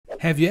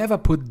Have you ever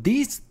put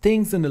these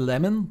things in a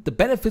lemon? The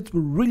benefits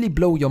will really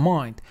blow your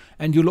mind,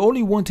 and you'll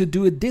only want to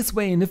do it this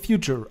way in the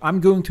future.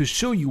 I'm going to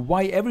show you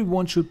why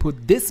everyone should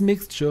put this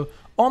mixture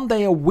on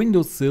their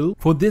windowsill.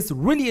 For this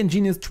really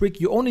ingenious trick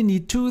you only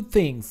need two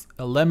things,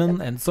 a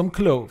lemon and some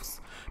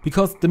cloves.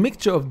 Because the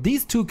mixture of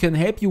these two can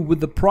help you with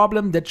the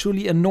problem that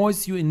surely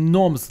annoys you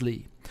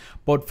enormously.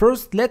 But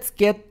first let's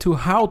get to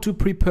how to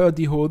prepare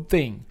the whole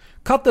thing.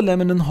 Cut the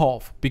lemon in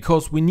half,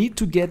 because we need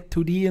to get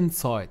to the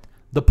inside,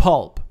 the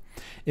pulp.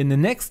 In the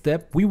next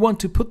step we want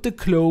to put the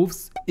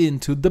cloves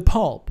into the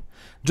pulp.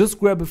 Just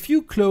grab a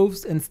few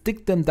cloves and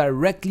stick them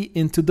directly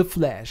into the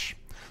flesh.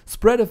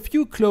 Spread a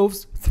few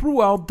cloves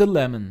throughout the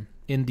lemon.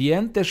 In the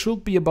end there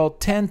should be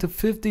about 10 to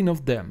 15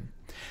 of them.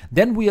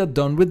 Then we are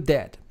done with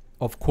that.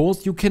 Of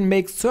course you can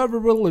make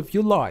several if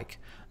you like.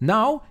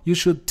 Now you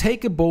should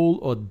take a bowl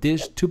or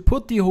dish to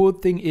put the whole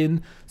thing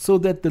in so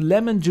that the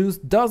lemon juice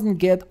doesn't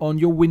get on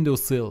your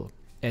windowsill.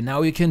 And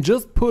now you can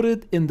just put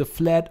it in the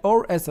flat,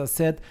 or as I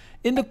said,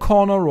 in the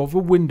corner of a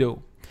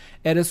window.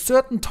 At a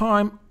certain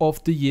time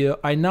of the year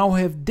I now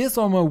have this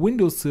on my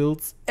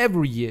windowsills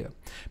every year.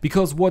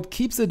 Because what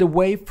keeps it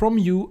away from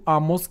you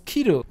are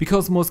mosquitoes.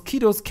 Because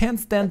mosquitoes can't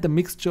stand the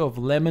mixture of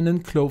lemon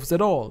and cloves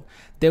at all.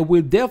 They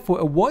will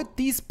therefore avoid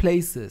these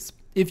places.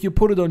 If you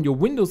put it on your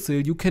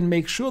windowsill, you can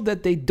make sure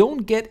that they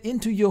don't get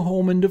into your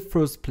home in the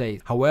first place.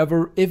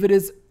 However, if it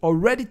is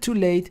already too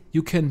late,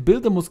 you can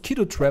build a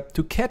mosquito trap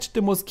to catch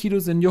the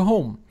mosquitoes in your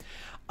home.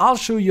 I'll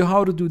show you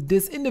how to do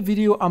this in the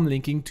video I'm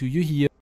linking to you here.